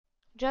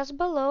just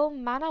below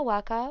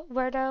Manawaka,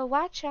 where the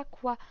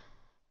Wachakwa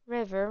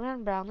River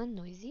ran brown and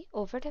noisy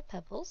over the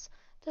pebbles,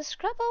 the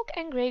scrub oak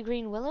and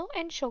gray-green willow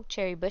and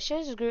chokecherry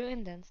bushes grew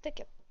in dense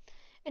thicket.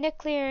 In a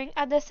clearing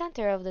at the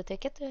center of the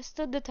thicket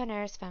stood the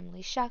Tonnerre's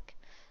family shack.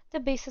 The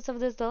basis of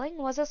this dwelling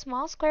was a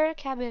small square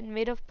cabin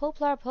made of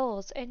poplar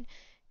poles and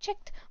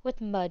chicked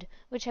with mud,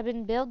 which had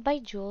been built by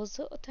Jules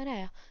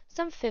Tonnerre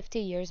some 50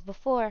 years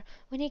before,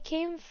 when he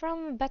came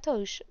from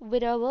Batoche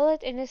with a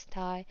bullet in his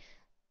thigh.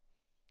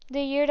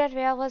 The year that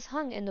Réal was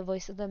hung in the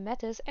voice of the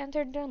Metis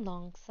entered their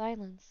long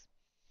silence.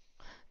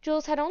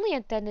 Jules had only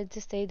intended to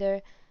stay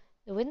there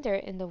the winter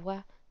in the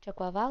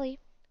Chakwa Valley,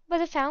 but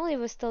the family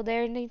was still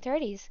there in their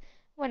 30s.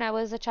 When I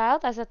was a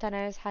child, as the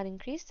Tonnerres had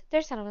increased,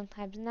 their settlement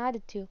had been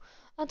added to,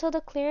 until the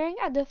clearing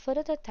at the foot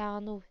of the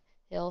town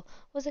hill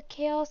was a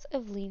chaos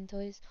of lean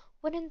toys,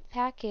 wooden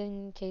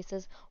packing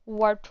cases,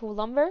 warped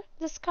lumber,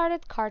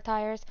 discarded car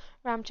tires,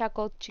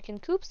 ramshackle chicken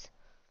coops,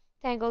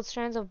 tangled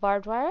strands of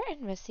barbed wire,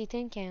 and rusty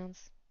tin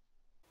cans.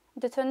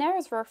 The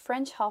Tonnerres were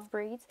French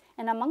half-breeds,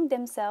 and among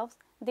themselves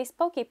they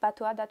spoke a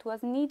patois that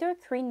was neither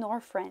Cree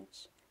nor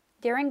French.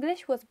 Their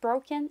English was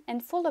broken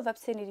and full of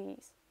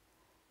obscenities.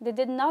 They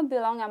did not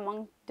belong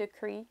among the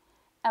Cree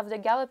of the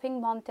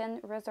Galloping Mountain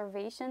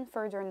Reservation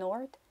further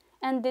north,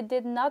 and they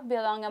did not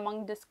belong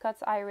among the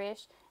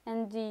Scots-Irish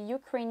and the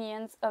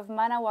Ukrainians of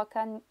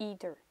Manawaka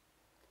either.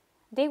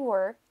 They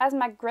were, as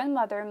my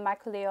grandmother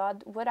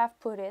MacLeod would have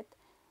put it,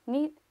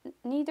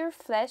 neither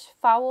flesh,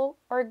 fowl,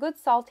 or good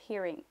salt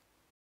hearing.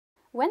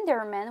 When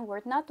their men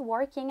were not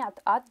working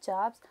at odd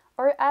jobs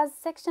or as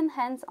section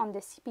hands on the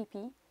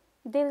CPP,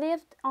 they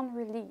lived on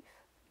relief.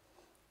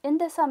 In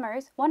the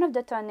summers, one of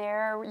the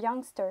Tonnerre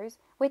youngsters,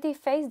 with a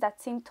face that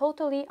seemed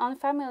totally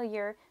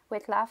unfamiliar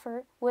with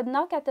laughter, would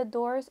knock at the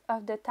doors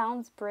of the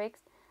town's brick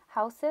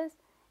houses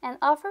and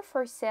offer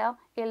for sale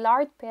a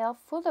large pail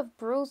full of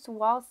bruised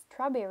wild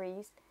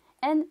strawberries,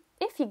 and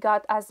if he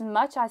got as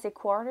much as a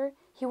quarter,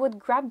 he would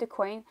grab the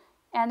coin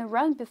and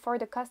run before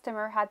the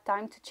customer had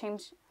time to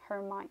change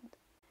her mind.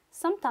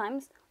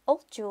 Sometimes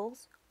old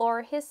Jules,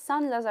 or his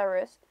son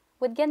Lazarus,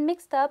 would get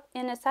mixed up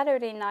in a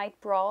Saturday night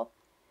brawl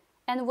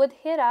and would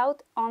hit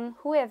out on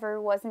whoever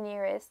was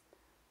nearest,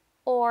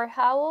 or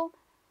howl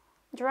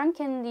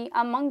drunkenly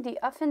among the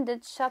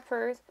offended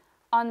shoppers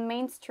on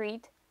Main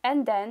Street,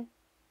 and then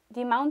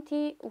the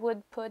Mountie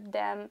would put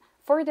them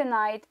for the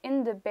night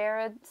in the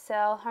barred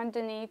cell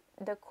underneath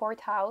the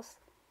courthouse,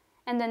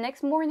 and the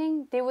next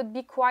morning they would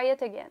be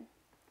quiet again.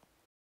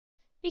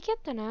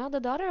 Piquette Tonnerre, the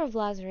daughter of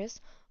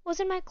Lazarus, was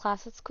in my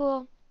class at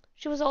school.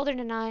 She was older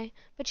than I,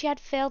 but she had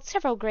failed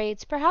several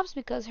grades, perhaps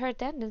because her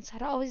attendance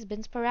had always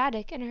been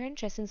sporadic and her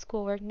interest in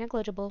schoolwork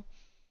negligible.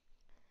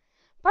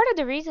 Part of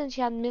the reason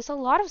she had missed a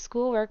lot of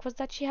schoolwork was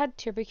that she had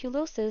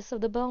tuberculosis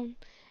of the bone,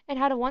 and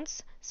had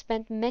once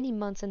spent many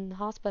months in the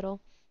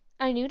hospital.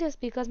 I knew this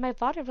because my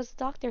father was the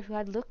doctor who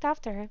had looked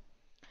after her.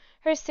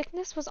 Her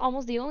sickness was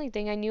almost the only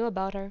thing I knew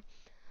about her.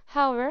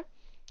 However,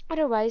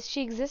 otherwise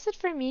she existed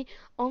for me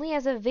only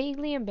as a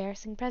vaguely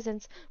embarrassing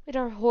presence, with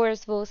her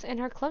hoarse voice and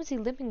her clumsy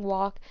limping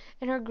walk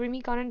and her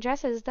grimy cotton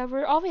dresses that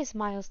were always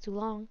miles too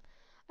long.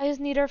 I was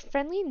neither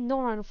friendly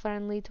nor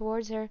unfriendly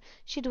towards her.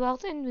 She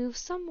dwelt and moved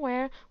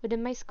somewhere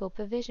within my scope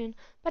of vision,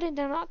 but I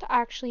did not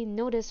actually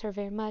notice her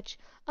very much,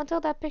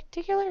 until that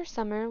particular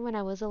summer when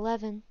I was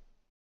 11.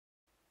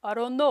 "I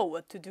don't know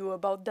what to do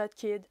about that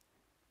kid,"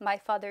 My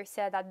father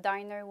said at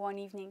dinner one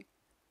evening.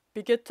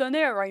 "Piquette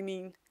Tonnerre, I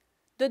mean.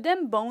 The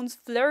damn bones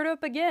flared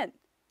up again.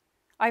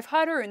 I've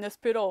had her in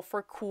hospital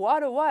for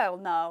quite a while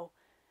now,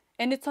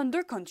 and it's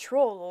under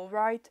control, all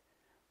right.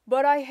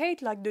 But I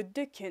hate like the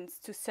dickens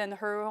to send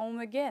her home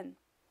again."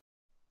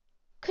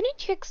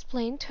 Couldn't you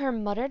explain to her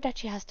mother that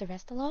she has to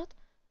rest a lot?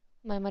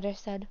 My mother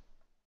said.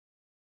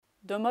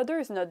 "The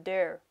mother's not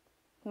there,"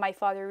 My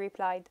father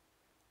replied.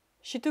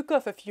 "She took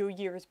off a few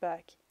years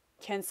back.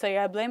 Can't say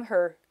I blame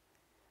her.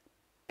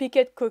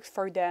 Piquette cooks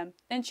for them,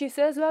 and she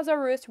says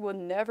Lazarus would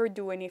never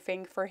do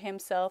anything for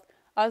himself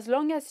as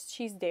long as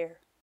she's there.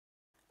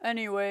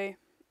 Anyway,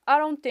 I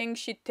don't think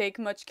she'd take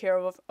much care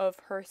of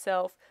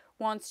herself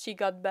once she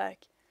got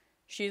back.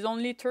 She's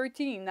only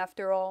 13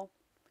 after all.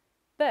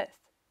 Beth,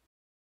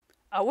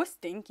 I was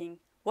thinking,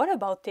 what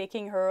about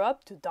taking her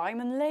up to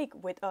Diamond Lake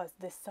with us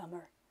this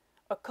summer?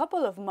 A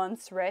couple of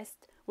months'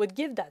 rest would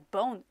give that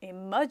bone a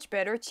much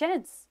better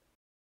chance."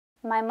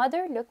 My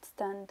mother looked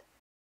stunned.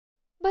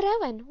 But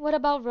Ewan, what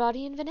about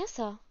Roddy and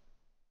Vanessa?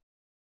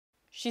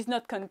 "She's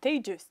not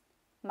contagious,"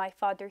 my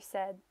father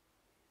said.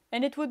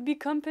 "and it would be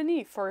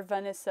company for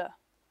Vanessa."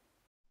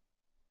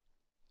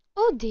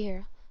 Oh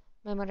dear,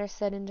 my mother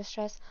said in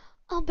distress.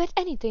 I'll bet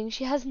anything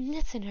she has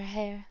nits in her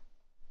hair.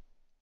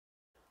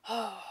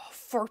 "Oh,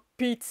 for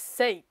Pete's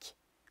sake,"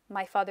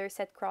 my father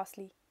said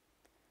crossly.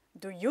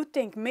 "Do you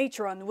think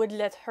Matron would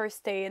let her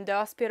stay in the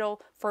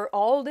hospital for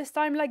all this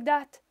time like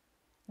that?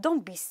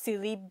 Don't be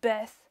silly,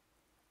 Beth."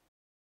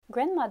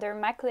 Grandmother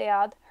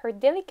MacLeod, her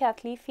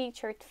delicately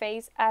featured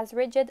face as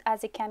rigid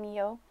as a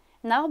cameo,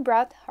 now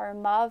brought her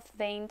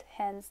mauve-veined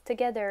hands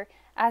together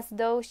as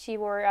though she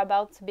were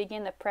about to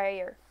begin a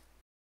prayer.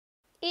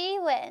 "He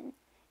win.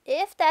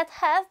 If that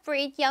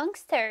half-breed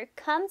youngster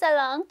comes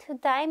along to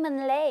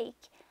Diamond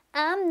Lake,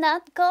 I'm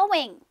not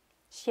going,"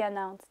 she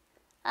announced.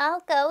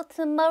 "I'll go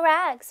to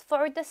Morag's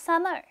for the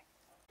summer."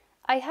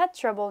 I had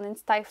trouble in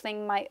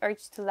stifling my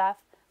urge to laugh,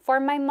 for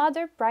my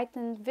mother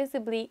brightened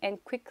visibly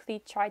and quickly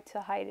tried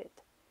to hide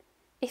it.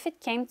 If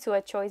it came to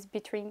a choice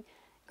between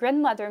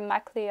Grandmother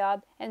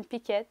MacLeod and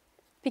Piquette,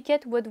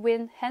 Piquette would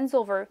win hands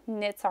over,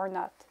 nits or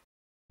not.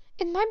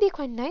 It might be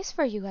quite nice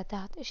for you at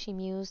that, she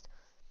mused.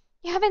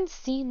 You haven't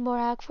seen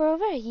Morag for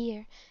over a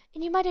year,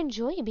 and you might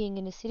enjoy being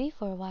in the city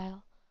for a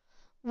while.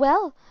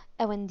 Well,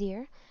 Ewan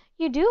dear,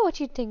 you do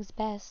what you think's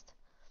best.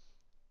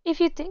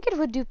 If you think it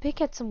would do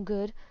Piquette some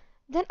good,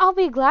 then I'll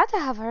be glad to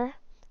have her,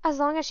 as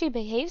long as she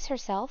behaves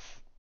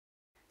herself.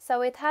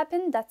 So it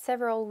happened that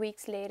several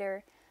weeks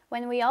later,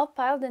 when we all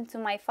piled into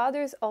my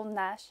father's old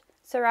nash,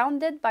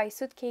 surrounded by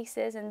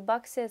suitcases and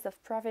boxes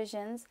of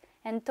provisions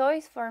and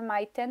toys for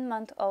my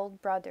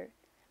 10-month-old brother,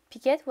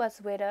 Piquette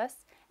was with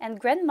us, and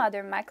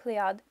Grandmother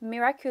MacLeod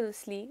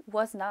miraculously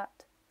was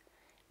not.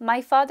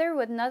 My father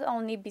would not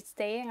only be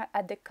staying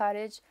at the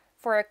cottage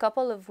for a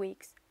couple of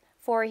weeks,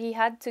 for he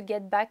had to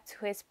get back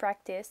to his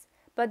practice,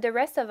 but the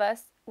rest of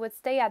us would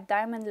stay at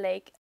Diamond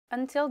Lake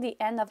until the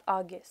end of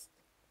August.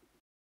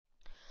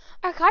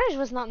 Our cottage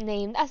was not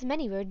named, as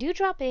many were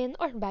Dewdrop Inn,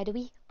 or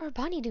Bidewee, or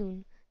Bonny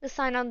Doon. The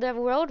sign on the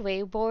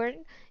roadway bore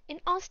in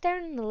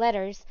austere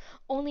letters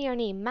only our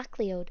name,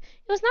 MacLeod.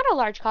 It was not a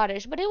large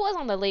cottage, but it was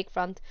on the lake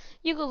front.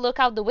 You could look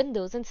out the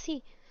windows and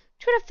see,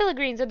 through the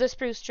filigranes of the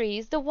spruce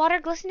trees, the water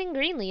glistening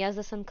greenly as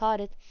the sun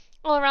caught it.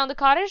 All around the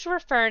cottage were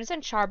ferns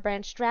and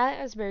sharp-branched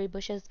raspberry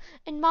bushes,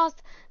 and moss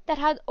that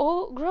had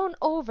grown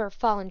over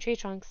fallen tree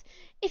trunks.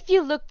 If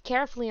you looked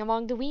carefully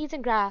among the weeds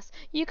and grass,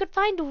 you could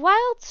find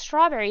wild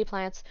strawberry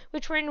plants,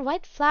 which were in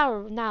white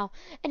flower now,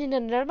 and in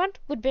another month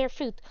would bear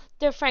fruit,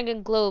 their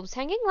fragrant globes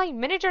hanging like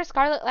miniature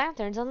scarlet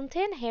lanterns on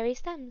thin, hairy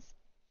stems.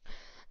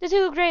 The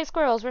two gray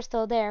squirrels were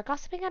still there,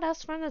 gossiping at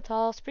us from the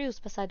tall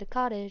spruce beside the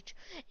cottage,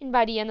 and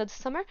by the end of the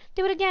summer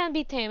they would again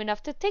be tame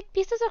enough to take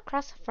pieces of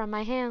crust from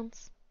my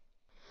hands.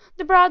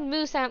 The broad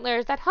moose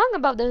antlers that hung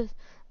above the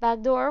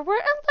back door were a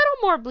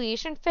little more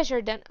bleached and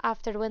fissured than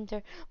after the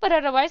winter, but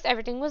otherwise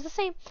everything was the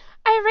same.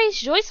 I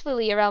raced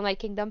joyfully around my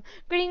kingdom,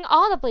 greeting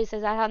all the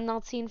places I had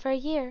not seen for a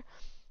year.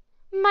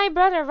 My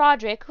brother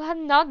Roderick, who had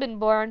not been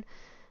born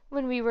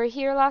when we were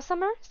here last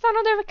summer, sat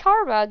under the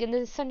car rug in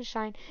the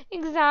sunshine,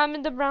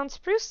 examined the brown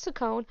spruce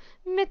cone,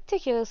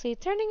 meticulously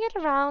turning it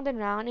round and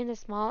round in his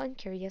small and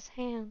curious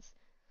hands.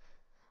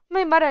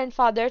 My mother and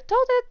father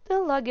toted the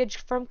luggage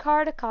from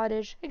car to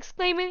cottage,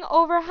 exclaiming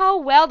over how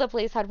well the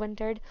place had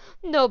wintered.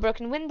 No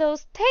broken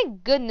windows,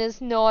 thank goodness,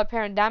 no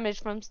apparent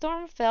damage from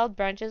storm-felled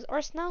branches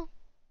or snow.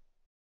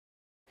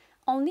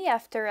 Only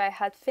after I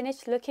had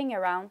finished looking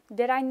around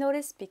did I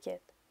notice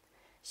Piquette.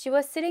 She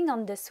was sitting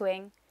on the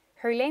swing,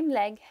 her lame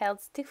leg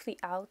held stiffly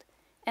out,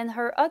 and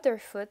her other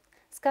foot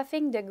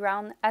scuffing the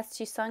ground as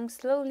she swung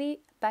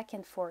slowly back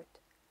and forth.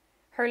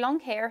 Her long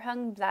hair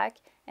hung black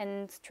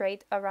and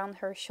straight around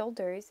her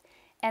shoulders,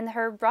 and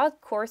her broad,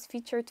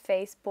 coarse-featured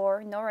face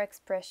bore no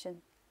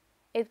expression.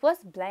 It was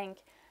blank,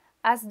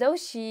 as though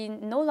she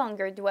no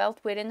longer dwelt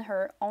within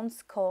her own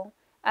skull,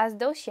 as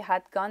though she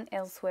had gone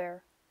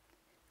elsewhere.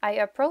 I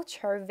approached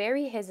her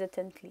very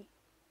hesitantly.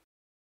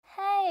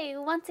 "Hey,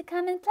 want to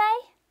come and play?"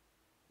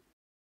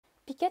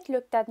 Piquette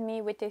looked at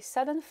me with a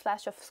sudden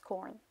flash of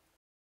scorn.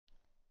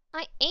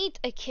 "I ain't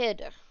a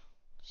kid,"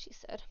 she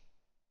said.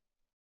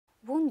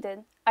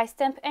 Wounded, I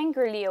stamped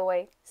angrily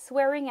away,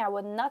 swearing I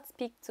would not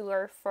speak to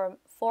her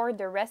for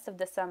the rest of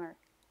the summer.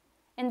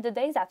 In the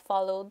days that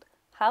followed,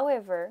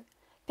 however,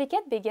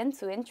 Piquette began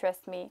to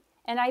interest me,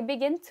 and I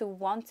began to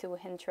want to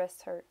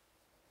interest her.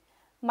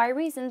 My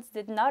reasons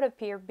did not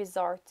appear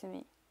bizarre to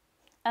me.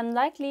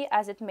 Unlikely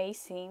as it may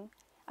seem,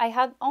 I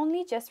had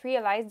only just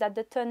realized that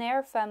the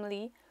Tonnerre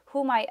family,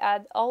 whom I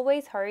had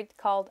always heard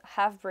called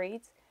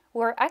half-breeds,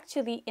 were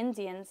actually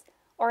Indians,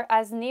 or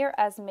as near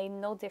as made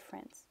no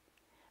difference.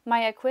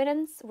 My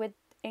acquaintance with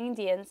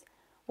Indians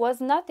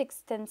was not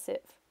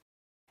extensive.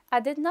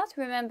 I did not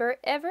remember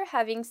ever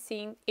having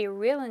seen a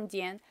real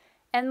Indian,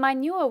 and my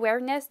new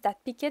awareness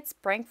that Piquette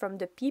sprang from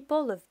the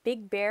people of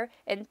Big Bear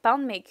and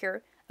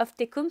Poundmaker, of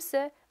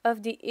Tecumseh,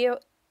 of the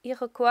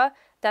Iroquois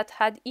that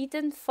had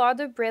eaten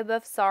Father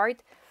Brebeuf's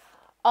heart,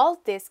 all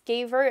this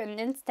gave her an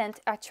instant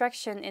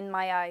attraction in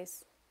my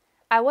eyes.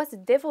 I was a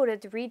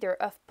devoted reader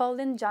of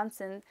Pauline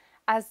Johnson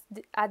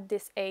at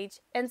this age,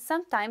 and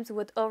sometimes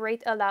would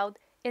orate aloud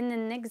in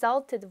an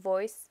exalted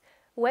voice,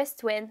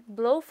 "West wind,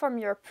 blow from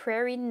your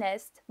prairie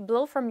nest,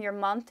 blow from your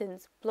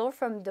mountains, blow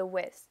from the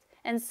west,"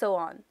 and so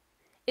on.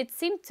 It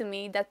seemed to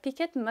me that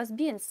Piquette must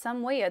be in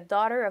some way a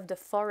daughter of the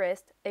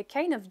forest, a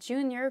kind of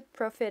junior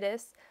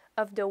prophetess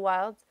of the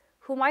wilds,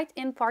 who might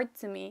impart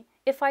to me,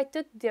 if I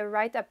took the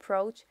right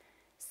approach,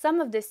 some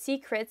of the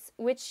secrets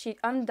which she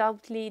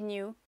undoubtedly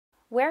knew: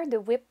 where the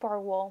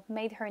whippoorwill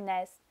made her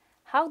nest,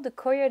 how the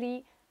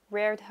coyote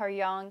reared her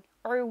young,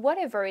 or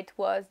whatever it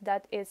was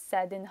that is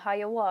said in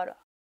Hiawatha.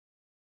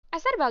 I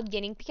set about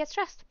gaining Piquette's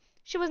trust.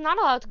 She was not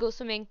allowed to go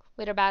swimming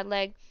with her bad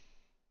leg,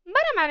 but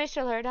I managed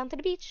to lure her down to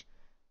the beach.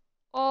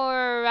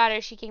 Or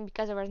rather, she came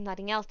because there was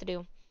nothing else to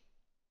do.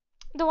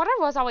 The water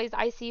was always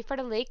icy, for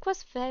the lake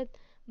was fed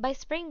by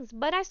springs,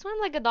 but I swam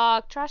like a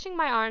dog, thrashing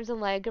my arms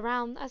and leg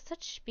around at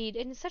such speed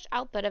and such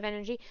output of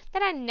energy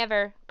that I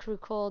never grew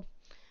cold.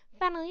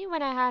 Finally,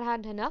 when I had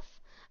had enough,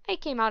 I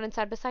came out and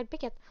sat beside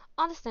Picket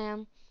on the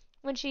sand.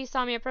 When she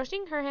saw me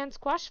approaching, her hand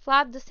squashed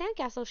flat the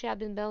sandcastle she had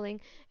been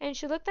building, and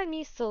she looked at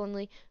me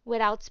sullenly,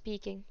 without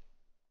speaking.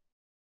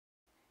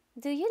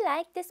 Do you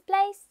like this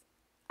place?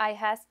 I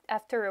asked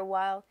after a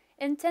while,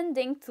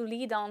 intending to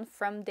lead on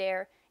from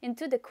there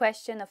into the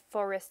question of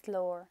forest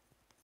lore.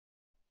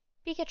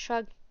 Picket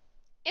shrugged.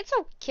 It's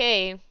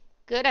okay.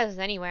 Good as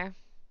anywhere.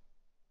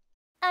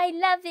 I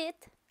love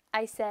it,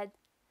 I said.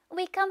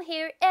 We come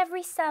here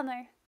every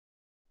summer.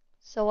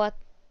 So what?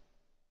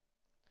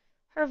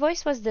 Her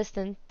voice was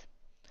distant,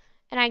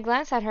 and I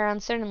glanced at her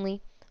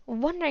uncertainly,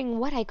 wondering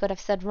what I could have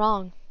said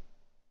wrong.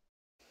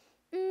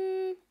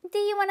 Do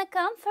you want to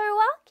come for a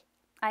walk?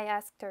 I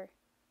asked her.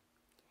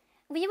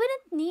 We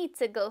wouldn't need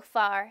to go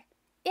far.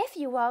 If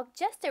you walk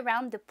just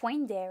around the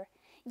point there,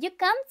 you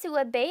come to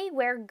a bay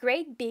where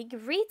great big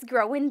reeds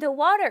grow in the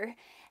water,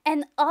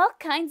 and all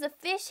kinds of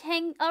fish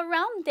hang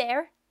around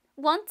there.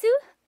 Want to?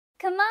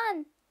 Come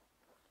on.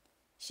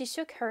 She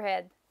shook her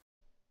head.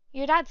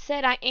 Your dad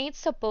said I ain't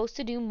supposed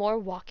to do more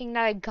walking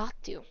than I got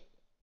to.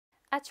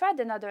 I tried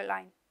another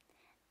line.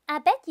 I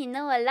bet you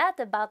know a lot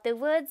about the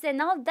woods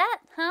and all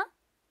that, huh?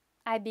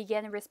 I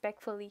began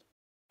respectfully.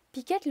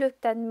 Piquette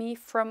looked at me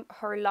from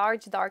her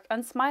large, dark,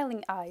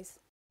 unsmiling eyes.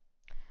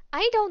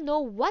 I don't know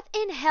what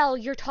in hell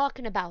you're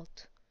talking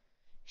about,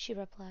 she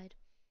replied.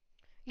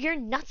 You're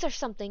nuts or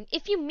something.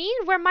 If you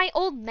mean where my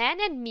old man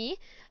and me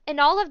and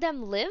all of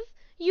them live,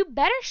 you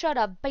better shut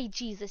up, by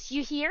Jesus,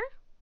 you hear?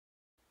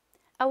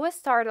 I was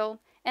startled,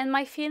 and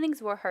my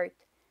feelings were hurt,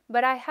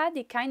 but I had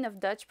a kind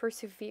of Dutch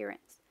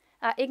perseverance.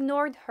 I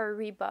ignored her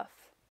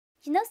rebuff.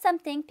 You know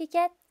something,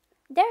 Piquette?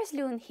 There's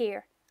loons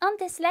here, on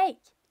this lake.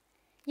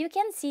 You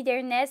can see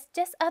their nest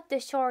just up the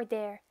shore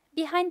there,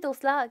 behind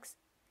those logs.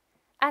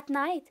 At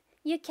night,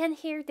 you can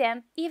hear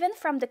them even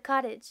from the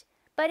cottage,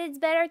 but it's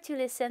better to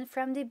listen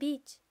from the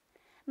beach.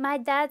 My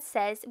dad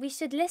says we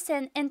should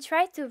listen and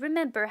try to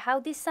remember how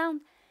they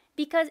sound,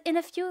 because in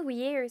a few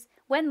years,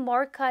 when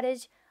more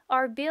cottages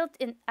are built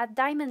at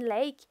Diamond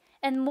Lake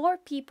and more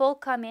people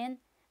come in,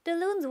 the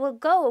loons will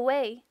go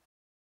away.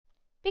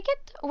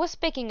 Pickett was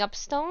picking up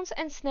stones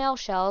and snail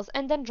shells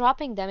and then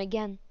dropping them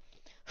again.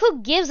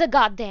 Who gives a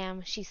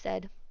goddamn? She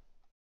said.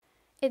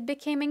 It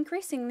became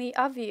increasingly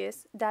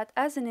obvious that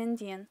as an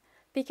Indian,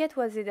 Piquette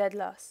was a dead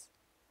loss.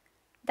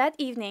 That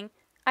evening,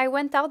 I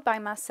went out by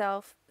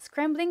myself,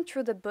 scrambling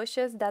through the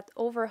bushes that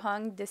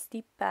overhung the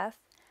steep path,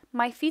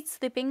 my feet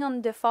slipping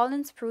on the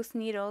fallen spruce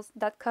needles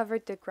that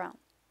covered the ground.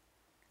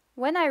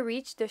 When I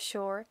reached the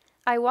shore,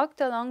 I walked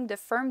along the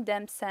firm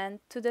damp sand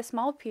to the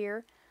small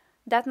pier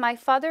that my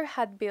father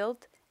had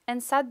built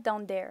and sat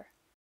down there.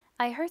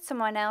 I heard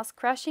someone else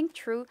crashing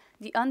through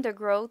the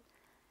undergrowth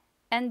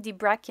and the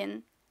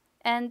bracken,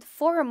 and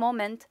for a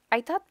moment I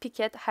thought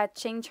Piquette had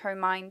changed her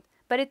mind,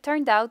 but it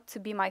turned out to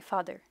be my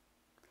father.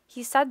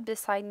 He sat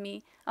beside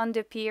me on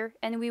the pier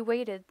and we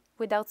waited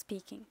without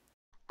speaking.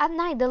 At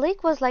night the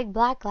lake was like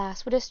black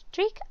glass with a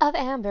streak of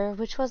amber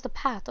which was the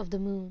path of the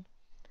moon.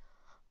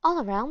 All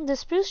around the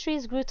spruce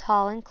trees grew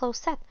tall and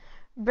close-set,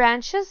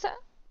 branches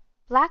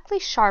blackly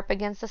sharp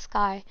against the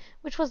sky,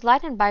 which was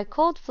lightened by a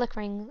cold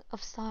flickering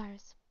of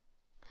stars.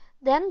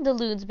 Then the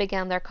loons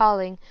began their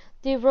calling.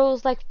 They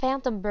rose like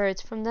phantom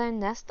birds from their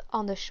nest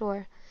on the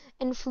shore,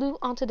 and flew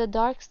onto the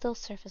dark still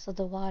surface of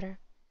the water.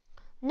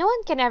 No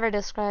one can ever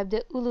describe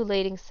the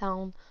ululating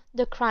sound,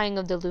 the crying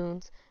of the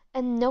loons,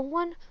 and no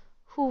one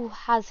who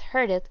has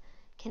heard it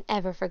can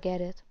ever forget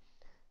it.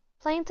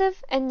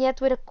 Plaintive, and yet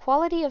with a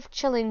quality of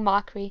chilling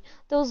mockery,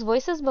 those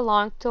voices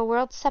belonged to a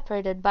world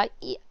separated by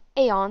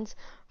aeons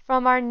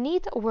from our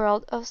neat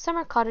world of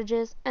summer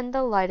cottages and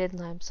the lighted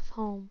lamps of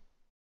home.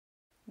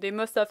 They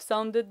must have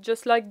sounded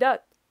just like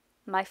that,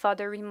 my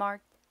father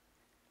remarked,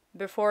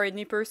 before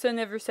any person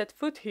ever set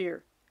foot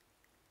here.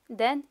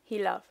 Then he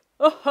laughed.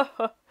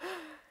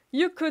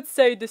 You could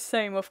say the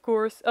same, of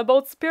course,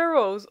 about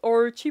sparrows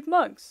or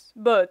chipmunks,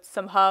 but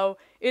somehow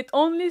it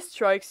only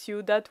strikes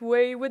you that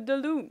way with the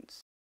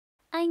loons.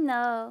 I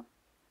know,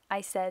 I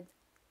said.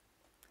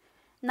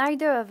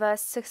 Neither of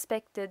us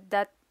suspected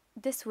that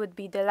this would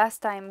be the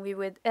last time we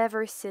would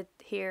ever sit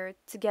here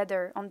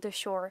together on the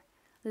shore,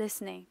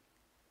 listening.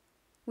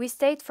 We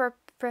stayed for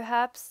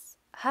perhaps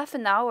half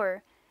an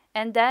hour,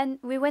 and then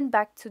we went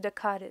back to the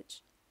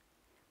cottage.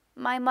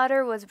 My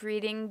mother was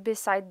reading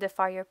beside the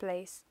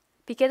fireplace.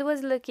 Piquette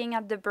was looking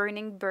at the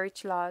burning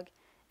birch log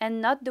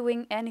and not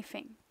doing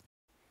anything.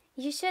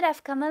 You should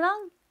have come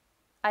along,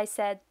 I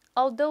said,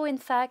 although in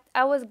fact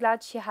I was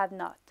glad she had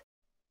not.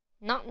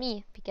 Not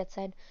me, Piquette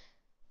said.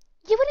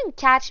 You wouldn't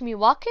catch me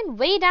walking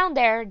way down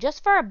there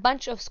just for a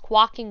bunch of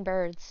squawking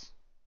birds.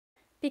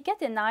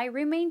 Piquette and I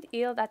remained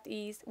ill at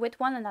ease with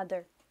one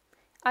another.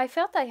 I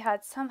felt I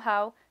had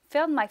somehow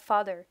failed my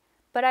father,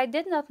 But I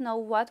did not know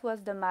what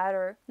was the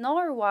matter,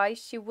 nor why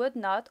she would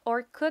not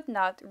or could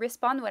not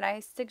respond when I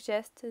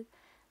suggested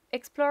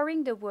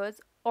exploring the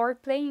woods or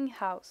playing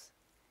house.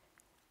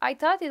 I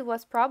thought it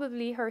was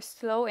probably her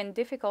slow and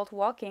difficult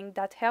walking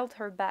that held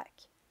her back.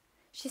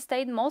 She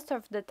stayed most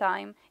of the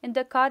time in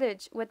the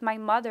cottage with my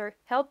mother,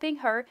 helping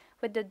her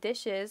with the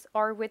dishes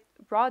or with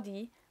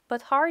Roddy,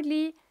 but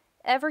hardly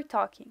ever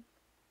talking.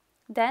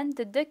 Then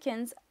the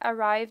Dickens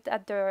arrived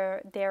at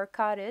their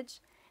cottage,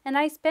 and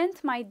I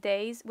spent my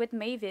days with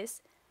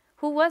Mavis,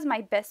 who was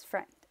my best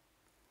friend.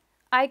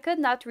 I could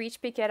not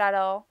reach Piquet at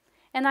all,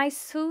 and I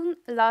soon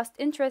lost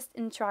interest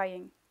in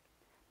trying.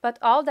 But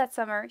all that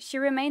summer she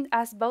remained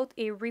as both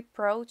a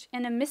reproach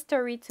and a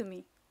mystery to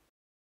me.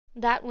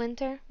 That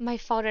winter my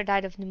father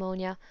died of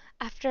pneumonia,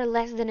 after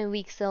less than a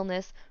week's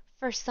illness.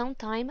 For some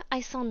time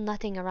I saw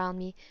nothing around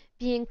me,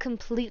 being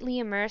completely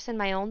immersed in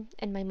my own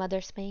and my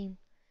mother's pain.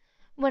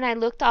 When I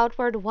looked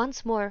outward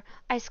once more,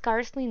 I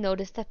scarcely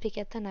noticed that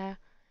Piquetana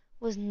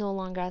was no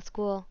longer at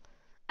school.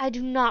 I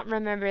do not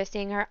remember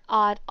seeing her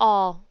at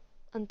all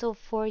until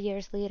 4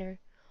 years later.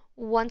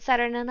 One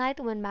Saturday night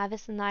when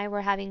Mavis and I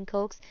were having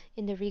cokes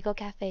in the Regal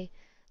Cafe,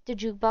 the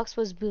jukebox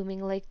was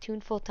booming like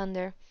tuneful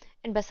thunder,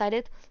 and beside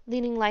it,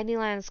 leaning lightly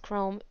on its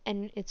chrome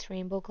and its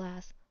rainbow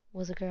glass,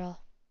 was a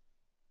girl.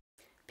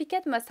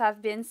 Piquet must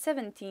have been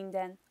 17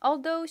 then,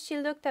 although she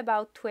looked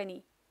about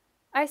 20.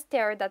 I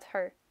stared at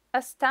her,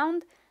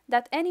 astounded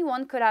that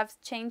anyone could have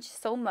changed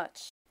so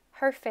much.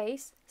 Her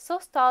face, so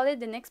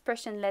stolid and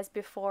expressionless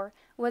before,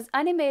 was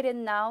animated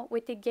now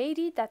with a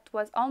gaiety that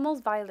was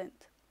almost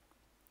violent.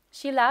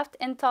 She laughed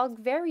and talked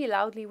very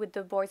loudly with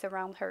the boys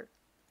around her.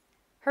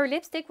 Her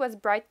lipstick was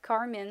bright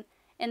carmine,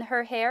 and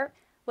her hair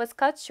was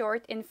cut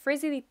short and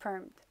frizzily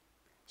permed.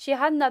 She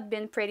had not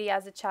been pretty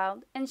as a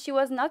child, and she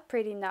was not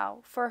pretty now,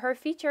 for her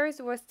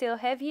features were still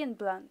heavy and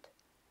blunt.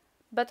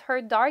 But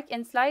her dark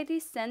and slightly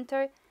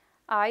centered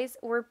eyes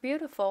were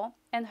beautiful,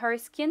 and her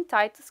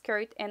skin-tight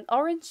skirt and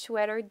orange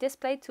sweater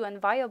displayed to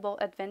enviable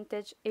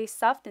advantage a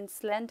soft and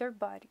slender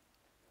body.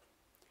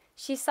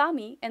 She saw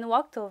me and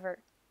walked over.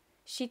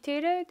 She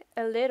tittered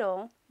a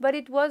little, but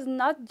it was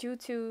not due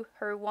to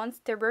her once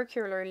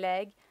tubercular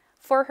leg,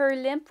 for her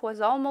limp was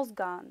almost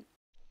gone.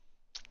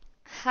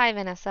 Hi,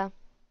 Vanessa.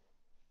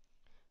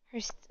 Her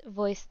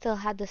voice still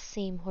had the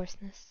same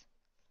hoarseness.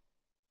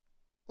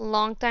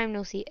 Long time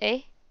no see,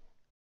 eh?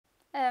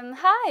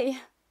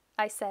 Hi,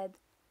 I said.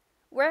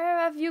 Where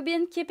have you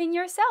been keeping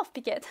yourself,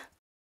 Piquet?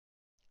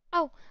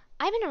 Oh,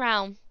 I've been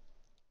around,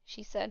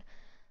 she said.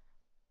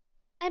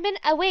 I've been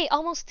away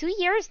almost 2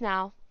 years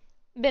now.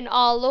 Been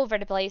all over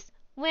the place.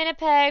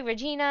 Winnipeg,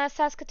 Regina,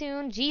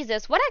 Saskatoon,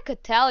 Jesus, what I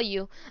could tell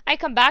you. I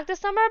come back this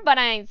summer, but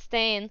I ain't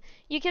staying.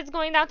 You kids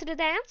going down to the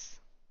dance?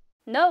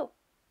 No,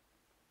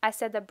 I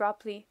said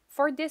abruptly,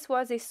 for this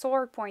was a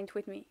sore point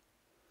with me.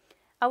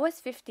 I was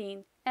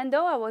 15, and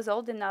though I was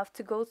old enough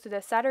to go to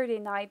the Saturday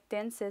night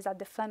dances at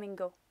the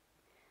Flamingo.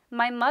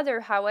 My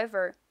mother,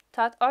 however,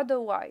 thought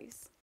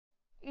otherwise.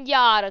 You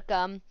oughta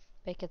come,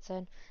 Pickett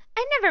said.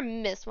 I never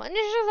miss one.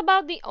 It's just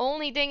about the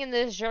only thing in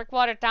this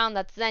jerkwater town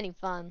that's any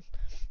fun.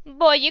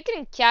 Boy, you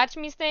can catch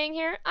me staying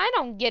here. I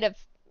don't give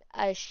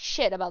a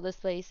shit about this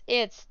place.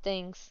 It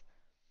stinks.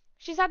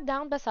 She sat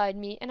down beside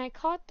me, and I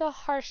caught the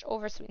harsh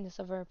oversweetness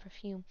of her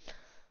perfume.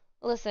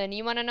 Listen,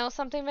 you want to know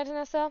something,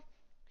 Vanessa?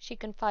 She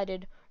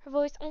confided, her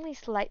voice only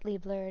slightly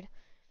blurred.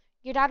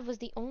 Your dad was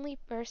the only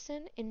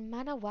person in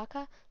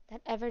Manawaka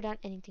that ever done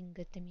anything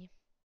good to me.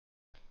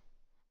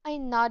 I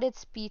nodded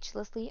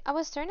speechlessly. I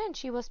was certain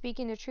she was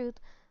speaking the truth.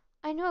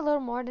 I knew a little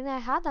more than I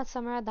had that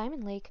summer at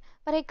Diamond Lake,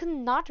 but I could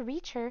not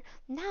reach her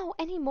now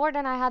any more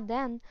than I had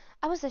then.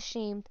 I was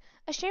ashamed,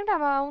 ashamed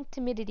of my own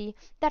timidity,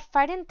 that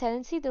frightened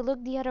tendency to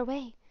look the other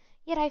way.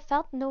 Yet I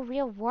felt no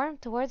real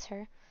warmth towards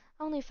her.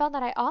 I only felt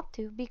that I ought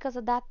to, because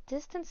of that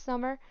distant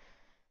summer,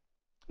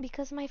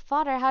 because my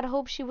father had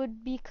hoped she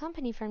would be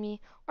company for me,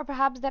 or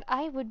perhaps that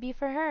I would be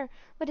for her,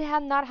 but it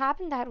had not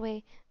happened that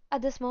way.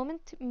 At this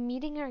moment,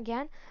 meeting her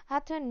again, I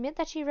had to admit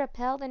that she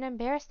repelled and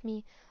embarrassed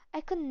me. I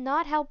could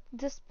not help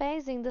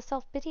despising the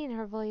self-pity in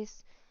her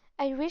voice.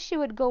 I wished she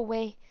would go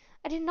away.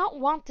 I did not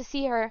want to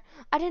see her.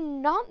 I did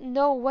not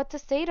know what to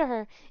say to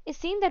her. It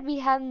seemed that we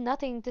had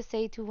nothing to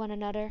say to one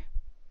another.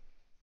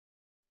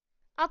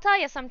 I'll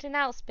tell you something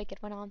else,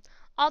 Pickett went on.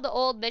 All the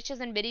old bitches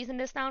and biddies in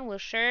this town will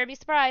sure be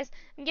surprised.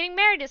 I'm getting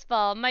married this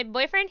fall. My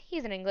boyfriend,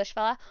 he's an English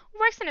fella,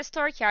 works in a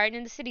stockyard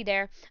in the city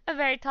there. A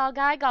very tall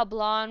guy, got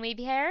blonde,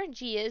 wavy hair.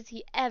 Gee, is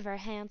he ever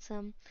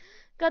handsome.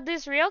 Got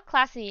this real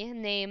classy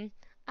name,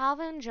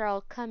 Alvin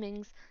Gerald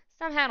Cummings.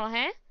 Some handle,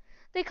 eh?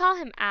 They call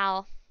him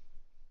Al.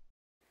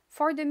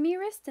 For the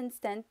merest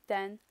instant,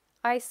 then,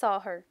 I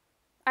saw her.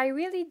 I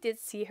really did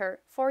see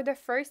her, for the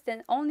first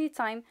and only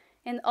time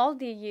in all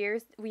the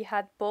years we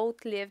had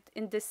both lived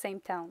in the same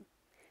town.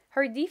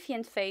 Her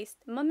defiant face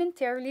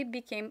momentarily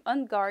became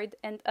unguarded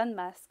and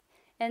unmasked,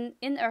 and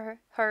in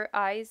her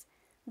eyes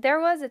there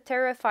was a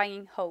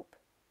terrifying hope.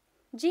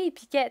 "Gee,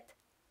 Piquet!"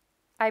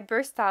 I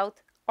burst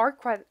out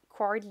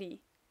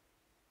awkwardly.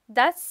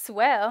 "That's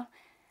swell!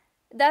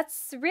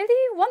 That's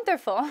really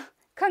wonderful!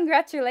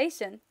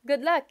 Congratulations!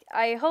 Good luck!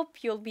 I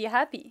hope you'll be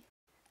happy.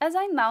 As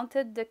I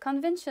mounted the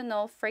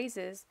conventional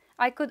phrases,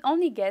 I could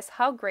only guess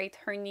how great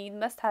her need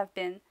must have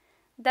been,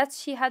 that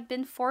she had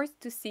been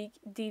forced to seek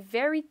the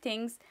very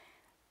things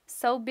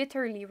so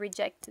bitterly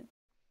rejected.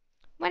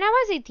 When I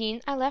was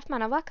 18, I left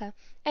Manawaka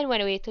and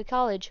went away to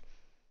college.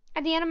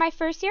 At the end of my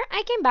first year,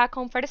 I came back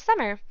home for the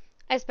summer.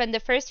 I spent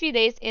the first few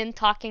days in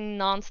talking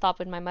non-stop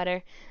with my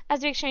mother,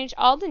 as we exchanged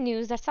all the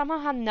news that somehow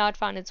had not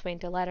found its way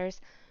into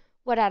letters.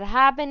 What had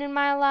happened in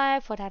my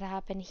life, what had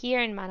happened here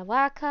in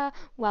Manawaka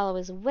while I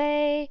was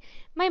away.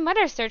 My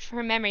mother searched for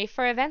her memory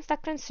for events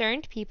that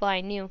concerned people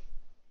I knew.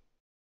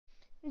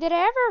 "Did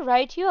I ever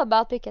write you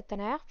about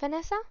Piquetener,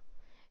 Vanessa?"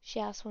 she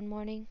asked one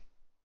morning.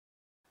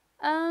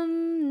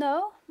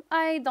 No,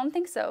 I don't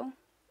think so,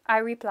 I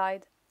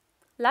replied.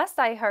 Last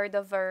I heard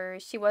of her,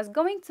 she was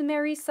going to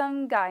marry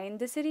some guy in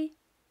the city.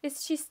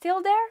 Is she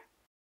still there?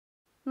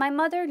 My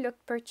mother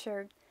looked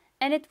perturbed,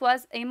 and it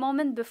was a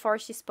moment before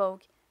she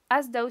spoke,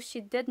 as though she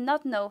did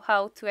not know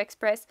how to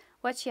express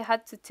what she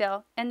had to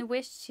tell and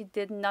wished she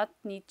did not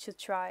need to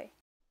try.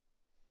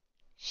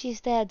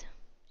 "She's dead,"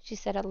 she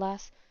said at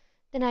last.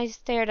 Then I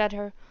stared at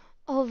her.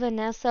 Oh,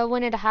 Vanessa,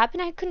 when it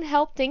happened I couldn't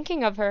help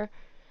thinking of her,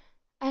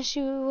 as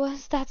she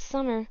was that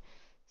summer.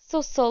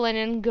 So sullen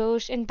and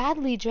gauche and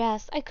badly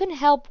dressed. I couldn't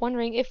help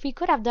wondering if we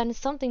could have done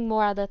something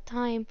more at that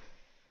time.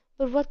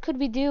 But what could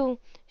we do?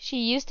 She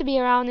used to be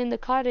around in the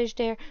cottage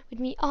there with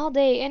me all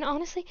day, and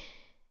honestly,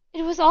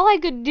 it was all I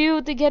could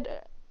do to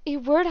get a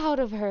word out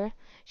of her.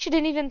 She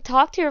didn't even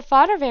talk to your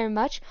father very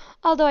much,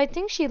 although I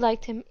think she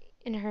liked him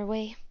in her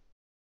way.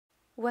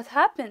 What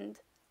happened?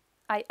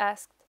 I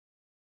asked.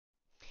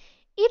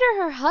 Either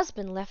her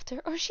husband left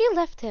her or she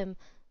left him,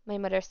 my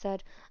mother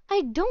said.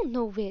 I don't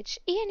know which.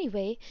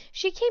 Anyway,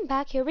 she came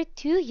back here with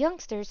two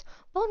youngsters,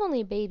 both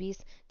only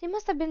babies. They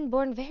must have been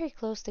born very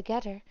close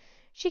together.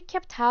 She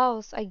kept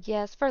house, I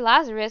guess, for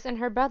Lazarus and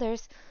her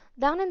brothers,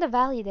 down in the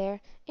valley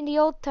there, in the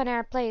old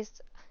Tonnerre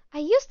place. I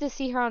used to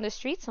see her on the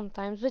street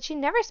sometimes, but she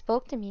never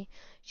spoke to me.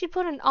 She'd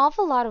put an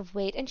awful lot of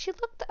weight, and she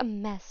looked a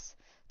mess.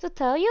 To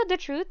tell you the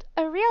truth,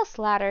 a real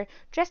slatter,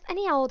 dressed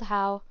any old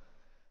how.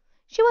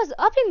 She was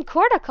up in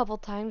court a couple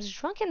times,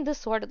 drunk and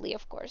disorderly,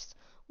 of course.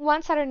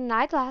 One Saturday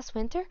night last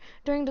winter,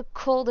 during the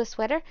coldest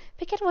weather,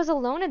 Piquette was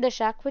alone in the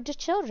shack with the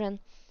children.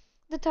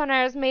 The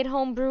Tonnerres made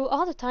home brew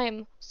all the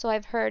time, so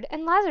I've heard,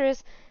 and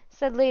Lazarus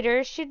said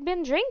later she'd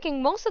been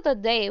drinking most of the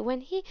day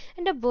when he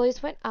and the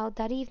boys went out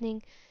that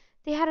evening.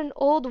 They had an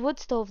old wood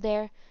stove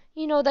there,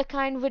 you know, the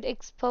kind with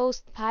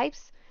exposed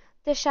pipes.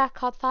 The shack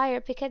caught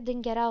fire, Piquette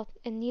didn't get out,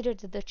 and neither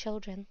did the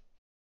children.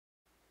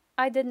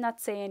 I did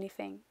not say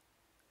anything.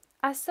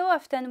 As so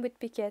often with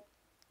Piquette,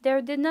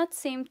 there did not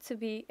seem to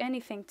be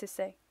anything to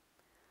say.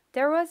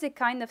 There was a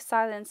kind of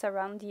silence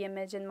around the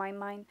image in my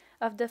mind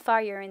of the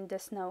fire in the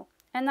snow,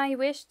 and I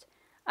wished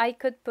I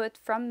could put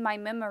from my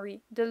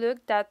memory the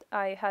look that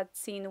I had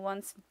seen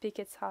once in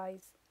Piquette's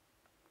eyes.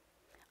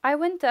 I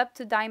went up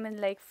to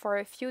Diamond Lake for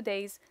a few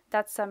days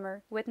that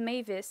summer with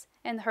Mavis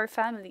and her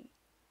family.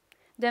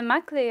 The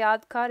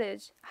MacLeod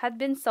cottage had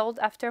been sold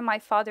after my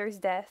father's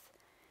death,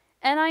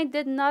 and I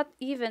did not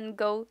even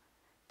go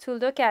to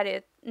look at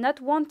it, not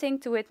wanting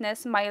to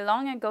witness my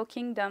long ago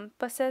kingdom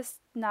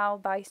possessed now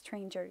by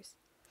strangers.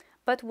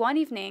 But one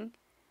evening,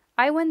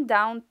 I went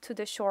down to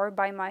the shore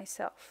by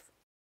myself.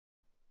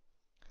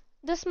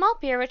 The small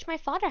pier which my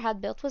father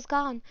had built was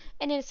gone,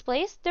 and in its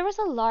place there was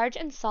a large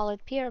and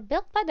solid pier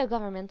built by the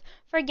government,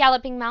 for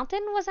Galloping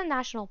Mountain was a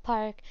national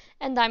park,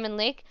 and Diamond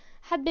Lake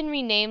had been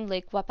renamed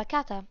Lake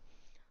Wapakata,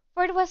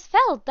 for it was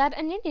felt that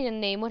an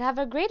Indian name would have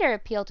a greater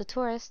appeal to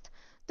tourists.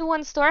 The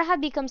one store had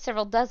become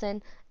several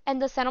dozen,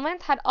 and the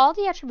settlement had all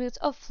the attributes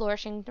of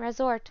flourishing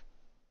resort.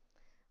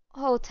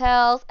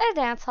 Hotels, a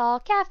dance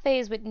hall,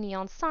 cafes with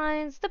neon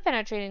signs, the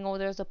penetrating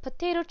odors of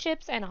potato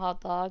chips and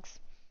hot dogs.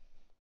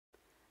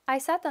 I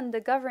sat on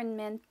the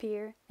government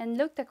pier and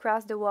looked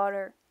across the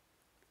water.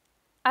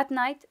 At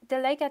night, the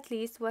lake at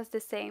least was the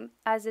same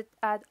as it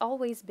had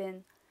always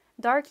been,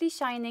 darkly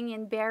shining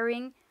and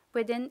bearing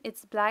within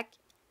its black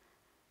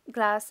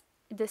glass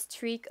the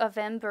streak of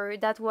ember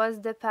that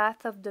was the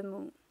path of the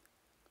moon.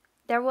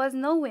 There was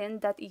no wind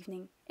that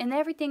evening, and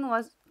everything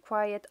was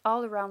quiet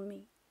all around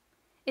me.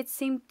 It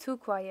seemed too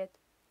quiet.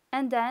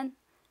 And then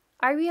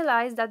I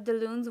realized that the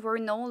loons were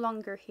no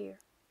longer here.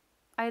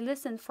 I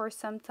listened for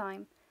some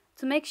time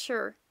to make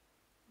sure,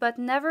 but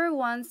never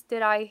once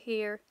did I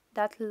hear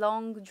that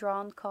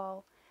long-drawn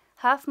call,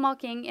 half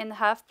mocking and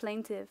half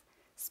plaintive,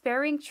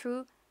 sparing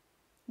through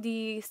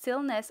the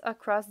stillness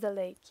across the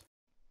lake.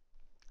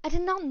 I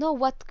did not know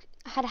what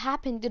had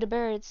happened to the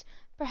birds.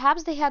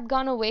 Perhaps they had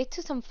gone away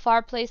to some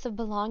far place of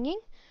belonging.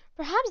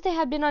 Perhaps they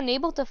had been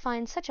unable to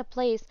find such a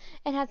place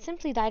and had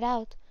simply died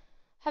out,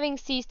 having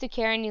ceased to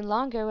care any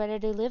longer whether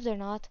they lived or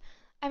not.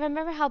 I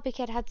remember how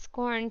Piquette had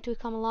scorned to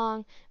come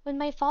along when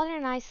my father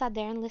and I sat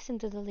there and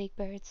listened to the lake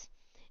birds.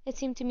 It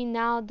seemed to me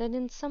now that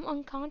in some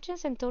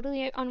unconscious and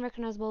totally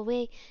unrecognizable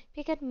way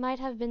Piquette might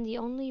have been the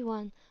only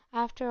one,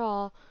 after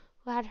all,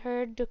 who had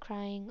heard the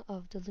crying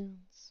of the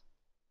loons.